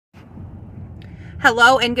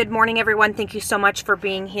Hello and good morning, everyone. Thank you so much for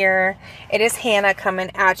being here. It is Hannah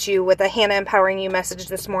coming at you with a Hannah Empowering You message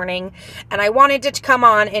this morning. And I wanted to come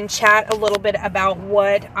on and chat a little bit about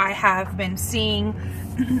what I have been seeing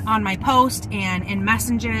on my post and in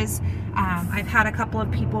messages. I've had a couple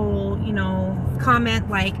of people, comment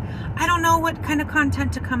like, I don't know what kind of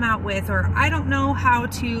content to come out with, or I don't know how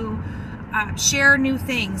to share new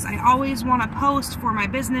things. I always want to post for my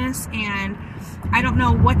business and I don't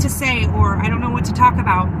know what to say, or I don't know what to talk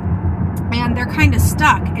about, and they're kind of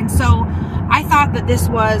stuck. And so I thought that this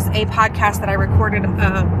was a podcast that I recorded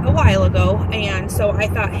a while ago, and so I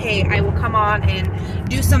thought, hey, I will come on and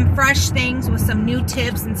do some fresh things with some new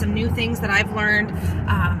tips and some new things that I've learned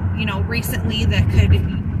recently that could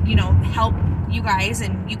help you guys,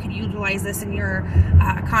 and you can utilize this in your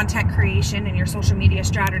content creation and your social media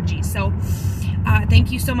strategy. So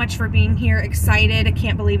thank you so much for being here. Excited. I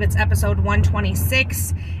can't believe it's episode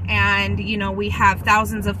 126, and we have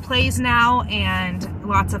thousands of plays now and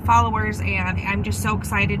lots of followers, and I'm just so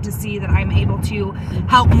excited to see that I'm able to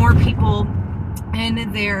help more people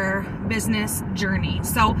in their business journey.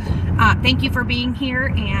 So thank you for being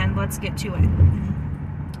here, and let's get to it.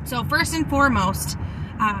 So first and foremost,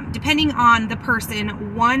 depending on the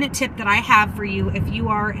person, one tip that I have for you, if you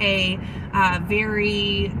are a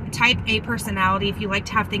very type A personality, if you like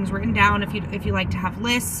to have things written down, if you like to have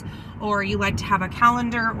lists, or you like to have a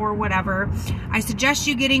calendar or whatever, I suggest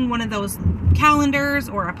you getting one of those calendars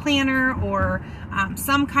or a planner or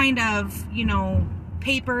some kind of,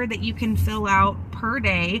 paper that you can fill out per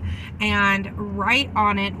day and write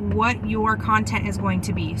on it what your content is going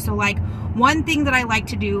to be. So like one thing that I like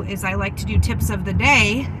to do is I like to do tips of the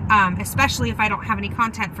day, especially if I don't have any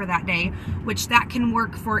content for that day, which that can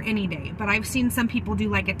work for any day. But I've seen some people do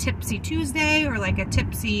like a tipsy Tuesday or like a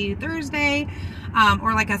tipsy Thursday,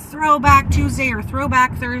 or like a throwback Tuesday or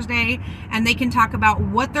throwback Thursday, and they can talk about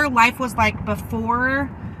what their life was like before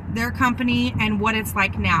their company and what it's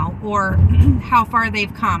like now, or how far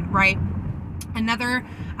they've come, right? Another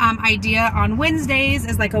idea on Wednesdays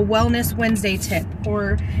is like a Wellness Wednesday tip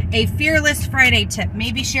or a Fearless Friday tip.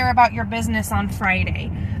 Maybe share about your business on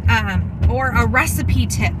Friday, or a recipe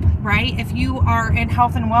tip, right? If you are in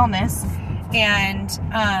health and wellness and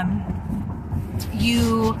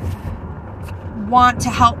you want to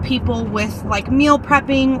help people with like meal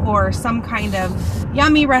prepping or some kind of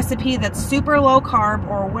yummy recipe that's super low carb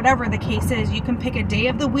or whatever the case is, you can pick a day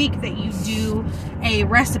of the week that you do a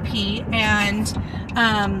recipe, and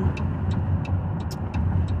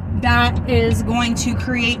that is going to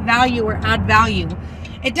create value or add value.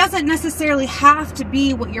 It doesn't necessarily have to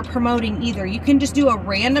be what you're promoting either. You can just do a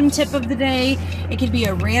random tip of the day. It could be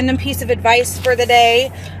a random piece of advice for the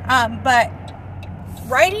day, but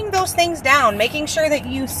writing those things down, making sure that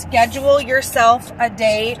you schedule yourself a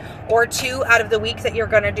day or two out of the week that you're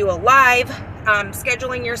going to do a live,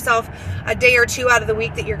 scheduling yourself a day or two out of the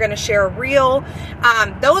week that you're going to share a reel.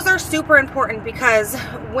 Those are super important, because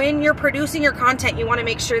when you're producing your content, you want to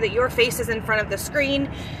make sure that your face is in front of the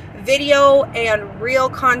screen. Video and reel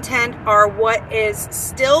content are what is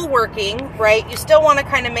still working, right? You still want to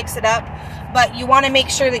kind of mix it up, but you want to make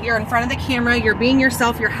sure that you're in front of the camera, you're being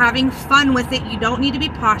yourself, you're having fun with it. You don't need to be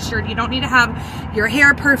postured. You don't need to have your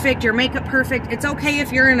hair perfect, your makeup perfect. It's okay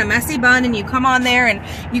if you're in a messy bun and you come on there and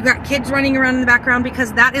you got kids running around in the background,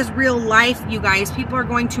 because that is real life, you guys. People are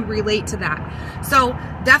going to relate to that. So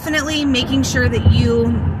definitely making sure that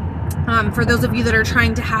you, for those of you that are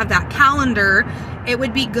trying to have that calendar, it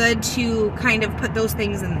would be good to kind of put those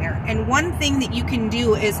things in there. And one thing that you can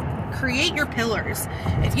do is create your pillars.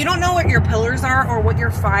 If you don't know what your pillars are, or what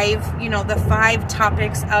your the 5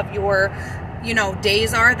 topics of your,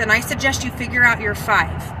 days are, then I suggest you figure out your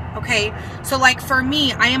 5. Okay. So like for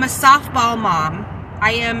me, I am a softball mom.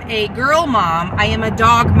 I am a girl mom. I am a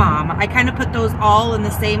dog mom. I kind of put those all in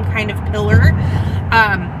the same kind of pillar,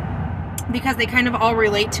 because they kind of all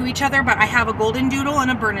relate to each other. But I have a golden doodle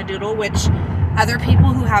and a Bernedoodle, which other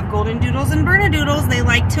people who have golden doodles and Bernedoodles, they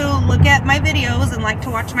like to look at my videos and like to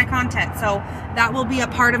watch my content. So that will be a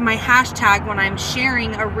part of my hashtag when I'm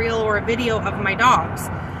sharing a reel or a video of my dogs.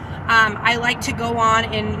 I like to go on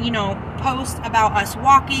and, post about us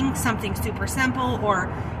walking, something super simple, or,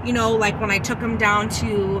 like when I took them down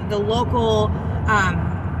to the local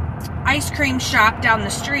ice cream shop down the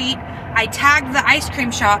street. I tagged the ice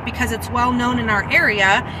cream shop because it's well known in our area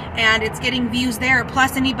and it's getting views there.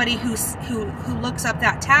 Plus anybody who looks up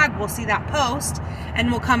that tag will see that post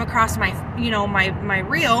and will come across my, my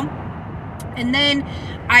reel. And then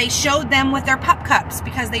I showed them with their pup cups,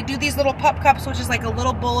 because they do these little pup cups, which is like a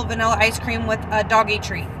little bowl of vanilla ice cream with a doggy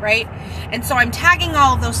treat, right? And so I'm tagging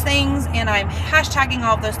all of those things, and I'm hashtagging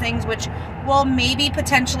all of those things, which will maybe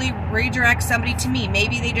potentially redirect somebody to me.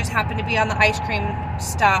 Maybe they just happen to be on the ice cream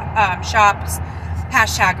shop's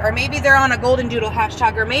hashtag, or maybe they're on a golden doodle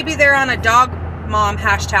hashtag, or maybe they're on a dog mom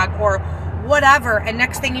hashtag, or whatever. And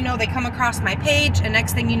next thing you know, they come across my page, and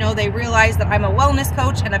next thing you know, they realize that I'm a wellness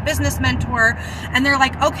coach and a business mentor, and they're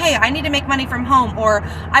like, okay, I need to make money from home, or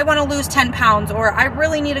I want to lose 10 pounds, or I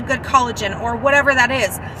really need a good collagen, or whatever that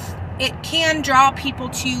is. It can draw people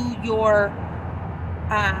to your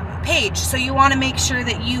page. So you want to make sure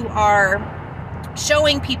that you are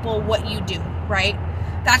showing people what you do, right?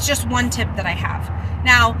 That's just one tip that I have.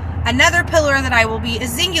 Now, another pillar that I will be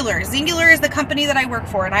is Singular. Singular is the company that I work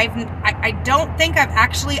for, and I don't think I've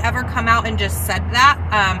actually ever come out and just said that.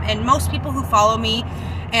 And most people who follow me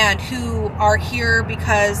and who are here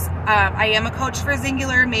because I am a coach for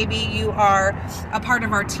Singular, maybe you are a part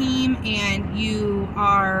of our team and you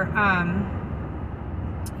are,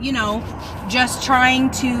 you know, just trying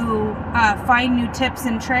to find new tips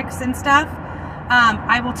and tricks and stuff.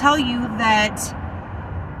 I will tell you that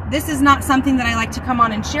this is not something that I like to come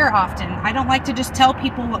on and share often. I don't like to just tell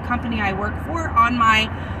people what company I work for on my,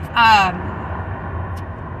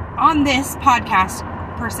 on this podcast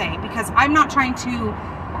per se, because I'm not trying to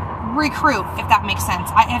recruit, if that makes sense.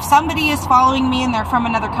 If somebody is following me and they're from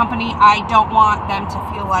another company, I don't want them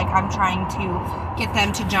to feel like I'm trying to get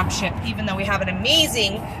them to jump ship, even though we have an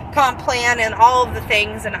amazing comp plan and all of the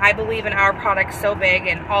things, and I believe in our products so big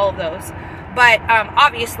and all of those. But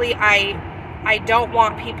obviously I don't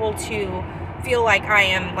want people to feel like I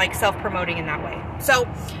am like self-promoting in that way. So,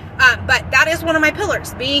 but that is one of my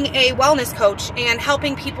pillars, being a wellness coach and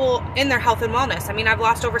helping people in their health and wellness. I mean, I've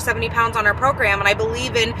lost over 70 pounds on our program, and I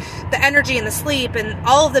believe in the energy and the sleep and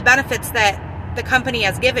all of the benefits that the company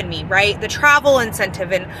has given me, right? The travel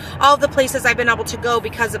incentive and all of the places I've been able to go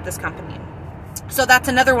because of this company. So that's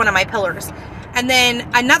another one of my pillars. And then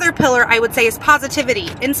another pillar I would say is positivity,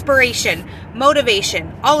 inspiration,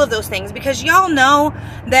 motivation, all of those things, because y'all know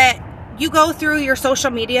that you go through your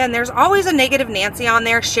social media and there's always a negative Nancy on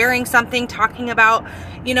there sharing something, talking about,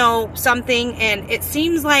 you know, something, and it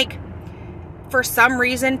seems like for some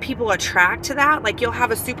reason people attract to that. Like you'll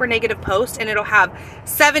have a super negative post and it'll have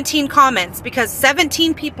 17 comments because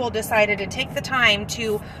 17 people decided to take the time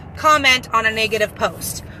to comment on a negative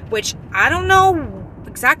post, which I don't know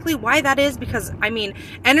exactly why that is, because I mean,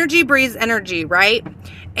 energy breeds energy, right?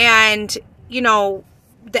 And you know,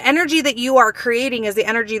 the energy that you are creating is the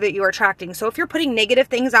energy that you are attracting. So if you're putting negative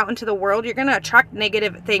things out into the world, you're going to attract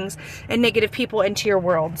negative things and negative people into your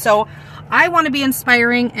world. So I want to be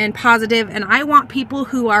inspiring and positive, and I want people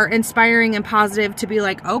who are inspiring and positive to be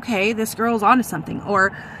like, okay, this girl's onto something,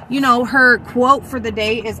 or you know, her quote for the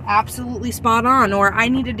day is absolutely spot on, or I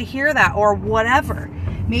needed to hear that, or whatever.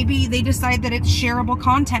 Maybe they decide that it's shareable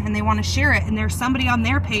content and they want to share it, and there's somebody on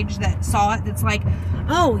their page that saw it that's like,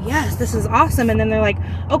 oh yes, this is awesome. And then they're like,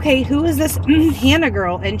 okay, who is this Hannah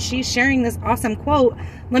girl? And she's sharing this awesome quote.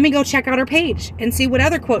 Let me go check out her page and see what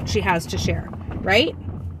other quotes she has to share, right?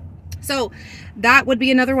 So that would be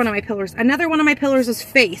another one of my pillars. Another one of my pillars is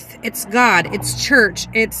faith. It's God, it's church,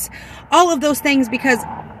 it's all of those things, because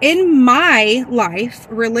in my life,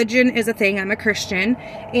 religion is a thing. I'm a Christian,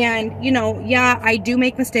 and you know, yeah, I do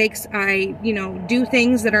make mistakes. I, you know, do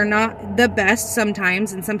things that are not the best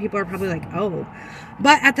sometimes, and some people are probably like, oh,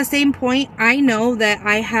 but at the same point, I know that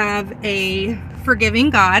I have a forgiving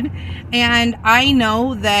God, and I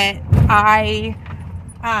know that I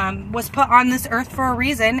was put on this earth for a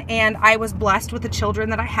reason, and I was blessed with the children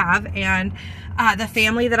that I have, and the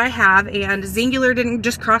family that I have, and Singular didn't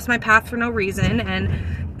just cross my path for no reason.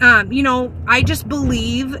 And you know, I just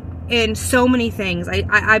believe in so many things.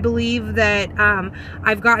 I believe that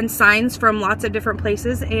I've gotten signs from lots of different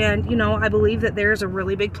places, and you know, I believe that there's a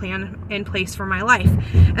really big plan in place for my life,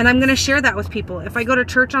 and I'm going to share that with people. If I go to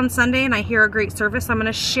church on Sunday and I hear a great service, I'm going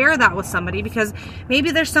to share that with somebody, because maybe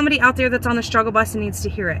there's somebody out there that's on the struggle bus and needs to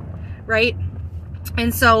hear it, right?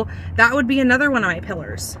 And so that would be another one of my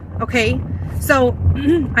pillars. Okay, so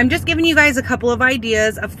I'm just giving you guys a couple of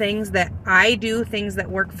ideas of things that I do, things that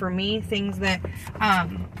work for me, things that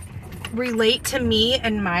relate to me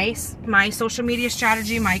and my social media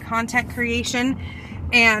strategy, my content creation.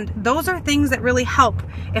 And those are things that really help.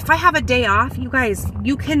 If I have a day off, you guys,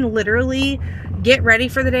 you can literally get ready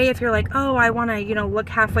for the day. If you're like, oh, I want to, you know, look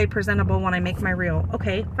halfway presentable when I make my reel.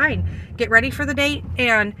 Okay, fine. Get ready for the day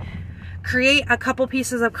and create a couple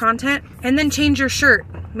pieces of content and then change your shirt.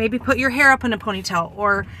 Maybe put your hair up in a ponytail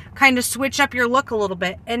or kind of switch up your look a little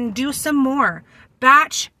bit and do some more.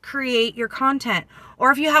 Batch create your content.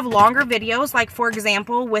 Or if you have longer videos, like for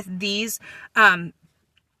example, with these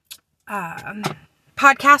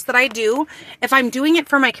podcasts that I do, if I'm doing it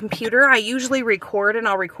from my computer, I usually record, and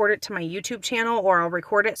I'll record it to my YouTube channel, or I'll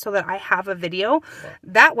record it so that I have a video.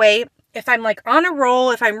 That way, if I'm like on a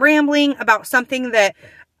roll, if I'm rambling about something that,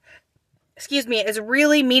 is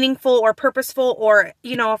really meaningful or purposeful, or,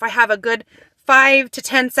 if I have a good 5 to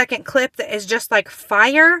 10 second clip that is just like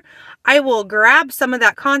fire, I will grab some of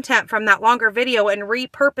that content from that longer video and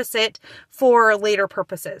repurpose it for later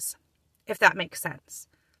purposes, if that makes sense.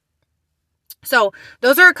 So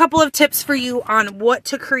those are a couple of tips for you on what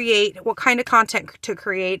to create, what kind of content to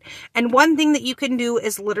create. And one thing that you can do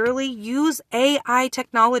is literally use AI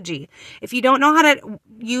technology. If you don't know how to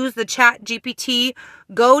use the Chat GPT,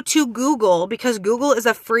 go to Google, because Google is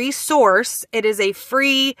a free source. It is a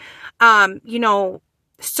free,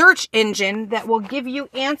 search engine that will give you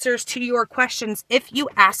answers to your questions if you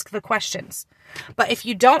ask the questions. But if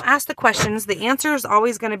you don't ask the questions, the answer is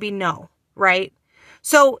always going to be no, right?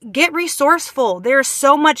 So get resourceful. There's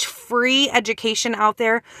so much free education out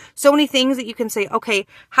there. So many things that you can say, okay,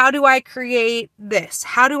 how do I create this?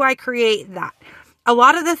 How do I create that? A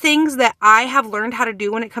lot of the things that I have learned how to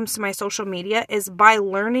do when it comes to my social media is by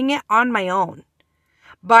learning it on my own.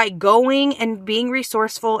 By going and being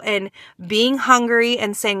resourceful and being hungry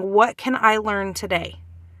and saying, what can I learn today?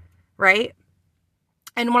 Right?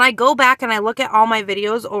 And when I go back and I look at all my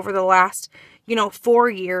videos over the last 4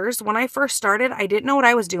 years, when I first started, I didn't know what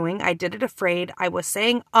I was doing. I did it afraid. I was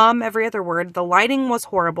saying every other word. The lighting was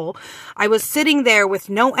horrible. I was sitting there with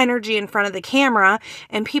no energy in front of the camera,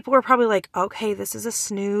 and people were probably like, okay, this is a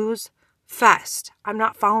snooze fest. I'm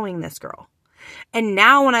not following this girl. And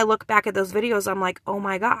now when I look back at those videos, I'm like, oh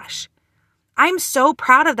my gosh. I'm so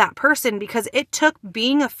proud of that person, because it took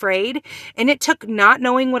being afraid, and it took not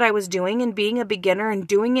knowing what I was doing and being a beginner and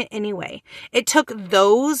doing it anyway. It took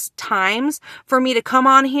those times for me to come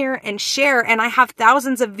on here and share, and I have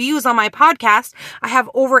thousands of views on my podcast. I have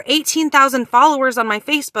over 18,000 followers on my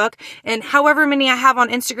Facebook, and however many I have on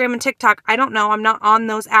Instagram and TikTok, I don't know. I'm not on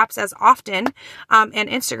those apps as often, and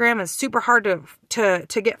Instagram is super hard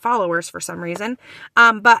to get followers for some reason,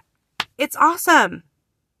 but it's awesome.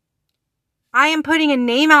 I am putting a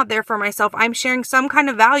name out there for myself. I'm sharing some kind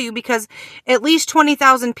of value, because at least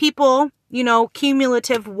 20,000 people,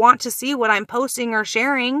 cumulative, want to see what I'm posting or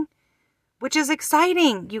sharing, which is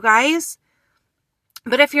exciting, you guys.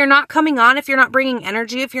 But if you're not coming on, if you're not bringing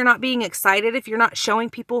energy, if you're not being excited, if you're not showing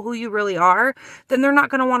people who you really are, then they're not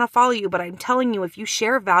going to want to follow you. But I'm telling you, if you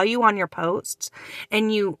share value on your posts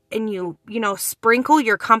and you sprinkle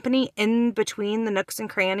your company in between the nooks and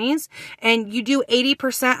crannies, and you do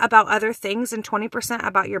 80% about other things and 20%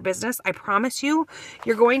 about your business, I promise you,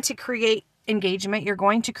 you're going to create engagement. You're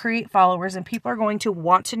going to create followers, and people are going to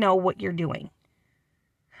want to know what you're doing.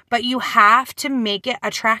 But you have to make it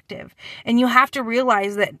attractive. And you have to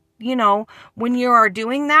realize that, when you are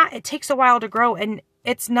doing that, it takes a while to grow. And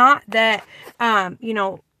it's not that,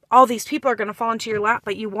 all these people are going to fall into your lap,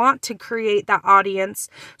 but you want to create that audience,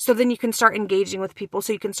 so then you can start engaging with people,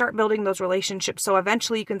 so you can start building those relationships. So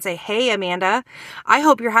eventually you can say, hey, Amanda, I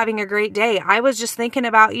hope you're having a great day. I was just thinking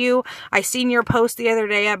about you. I seen your post the other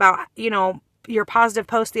day about, your positive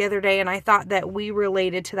post the other day, and I thought that we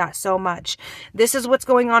related to that so much. This is what's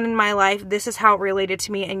going on in my life. This is how it related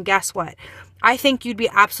to me. And guess what? I think you'd be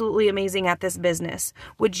absolutely amazing at this business.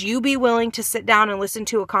 Would you be willing to sit down and listen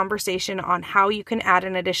to a conversation on how you can add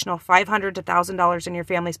an additional $500 to $1,000 in your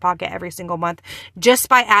family's pocket every single month just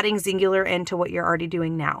by adding Singular into what you're already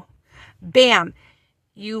doing now? Bam.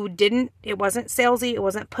 It wasn't salesy. It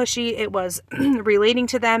wasn't pushy. It was relating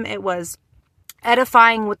to them. It was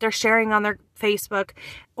edifying what they're sharing on their Facebook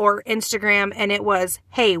or Instagram. And it was,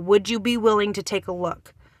 hey, would you be willing to take a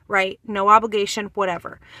look? Right? No obligation,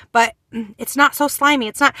 whatever. But it's not so slimy.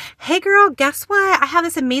 It's not, hey girl, guess what? I have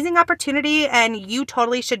this amazing opportunity and you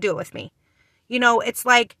totally should do it with me. It's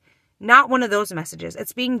like not one of those messages.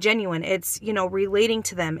 It's being genuine. It's, relating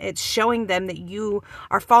to them. It's showing them that you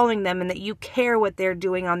are following them and that you care what they're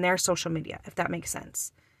doing on their social media, if that makes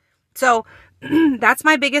sense. So that's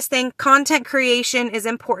my biggest thing. Content creation is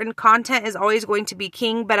important. Content is always going to be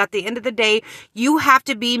king. But at the end of the day, you have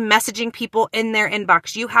to be messaging people in their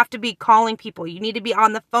inbox. You have to be calling people. You need to be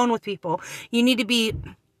on the phone with people. You need to be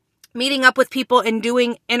meeting up with people and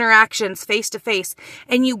doing interactions face to face.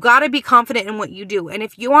 And you got to be confident in what you do. And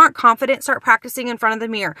if you aren't confident, start practicing in front of the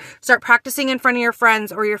mirror. Start practicing in front of your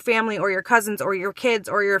friends or your family or your cousins or your kids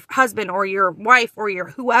or your husband or your wife or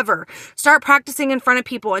your whoever. Start practicing in front of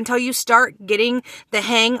people until you start getting the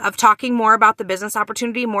hang of talking more about the business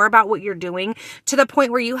opportunity, more about what you're doing, to the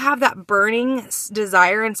point where you have that burning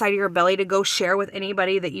desire inside of your belly to go share with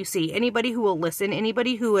anybody that you see, anybody who will listen,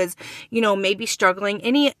 anybody who is, maybe struggling,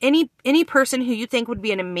 any person who you think would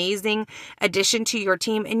be an amazing addition to your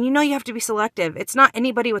team. And you have to be selective. It's not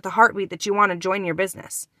anybody with a heartbeat that you want to join your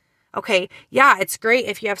business. Okay. Yeah, it's great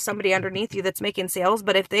if you have somebody underneath you that's making sales,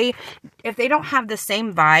 but if they don't have the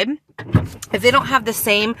same vibe, if they don't have the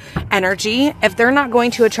same energy, if they're not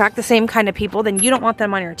going to attract the same kind of people, then you don't want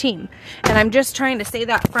them on your team. And I'm just trying to say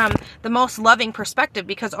that from the most loving perspective,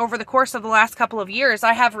 because over the course of the last couple of years,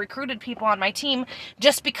 I have recruited people on my team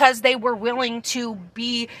just because they were willing to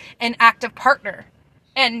be an active partner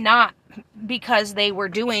and not because they were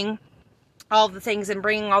doing all the things and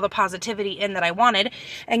bringing all the positivity in that I wanted.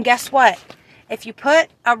 And guess what? If you put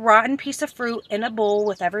a rotten piece of fruit in a bowl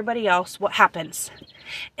with everybody else, what happens?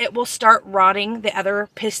 It will start rotting the other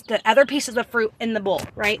pieces of fruit in the bowl,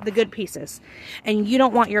 right? The good pieces. And you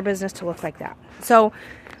don't want your business to look like that. So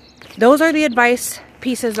those are the advice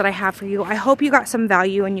pieces that I have for you. I hope you got some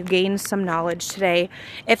value and you gained some knowledge today.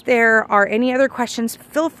 If there are any other questions,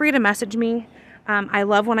 feel free to message me. I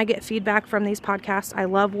love when I get feedback from these podcasts. I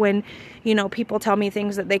love when, people tell me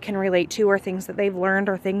things that they can relate to, or things that they've learned,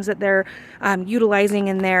 or things that they're utilizing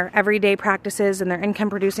in their everyday practices and their income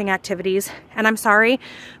producing activities. And I'm sorry,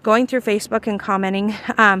 going through Facebook and commenting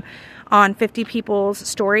on 50 people's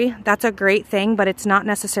story, that's a great thing, but it's not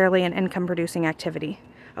necessarily an income producing activity.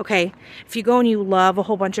 Okay. If you go and you love a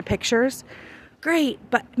whole bunch of pictures, great,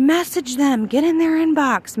 but message them, get in their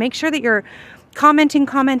inbox, make sure that you're commenting,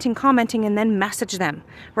 and then message them,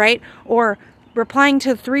 right? Or replying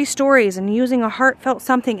to 3 stories and using a heartfelt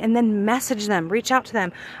something and then message them, reach out to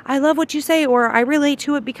them. I love what you say, or I relate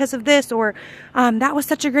to it because of this, or that was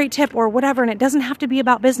such a great tip, or whatever. And it doesn't have to be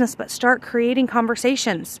about business, but start creating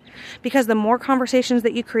conversations, because the more conversations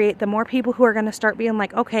that you create, the more people who are going to start being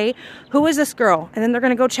like, okay, who is this girl? And then they're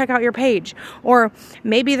going to go check out your page. Or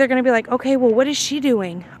maybe they're going to be like, okay, well, what is she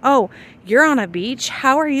doing? Oh, you're on a beach.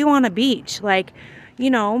 How are you on a beach? Like,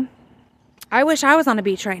 I wish I was on a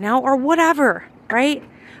beach right now, or whatever, right?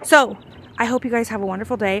 So I hope you guys have a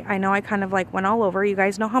wonderful day. I know I kind of went all over. You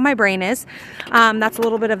guys know how my brain is. That's a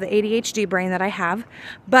little bit of the ADHD brain that I have.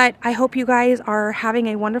 But I hope you guys are having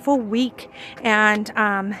a wonderful week. And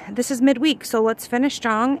this is midweek, so let's finish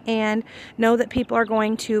strong and know that people are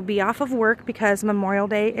going to be off of work because Memorial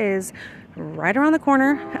Day is right around the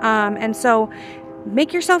corner. And so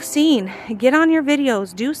make yourself seen. Get on your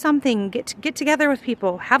videos. Do something. Get together with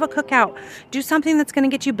people. Have a cookout. Do something that's going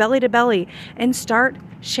to get you belly to belly, and start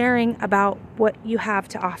sharing about what you have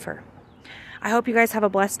to offer. I hope you guys have a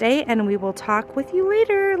blessed day, and we will talk with you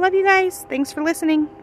later. Love you guys. Thanks for listening.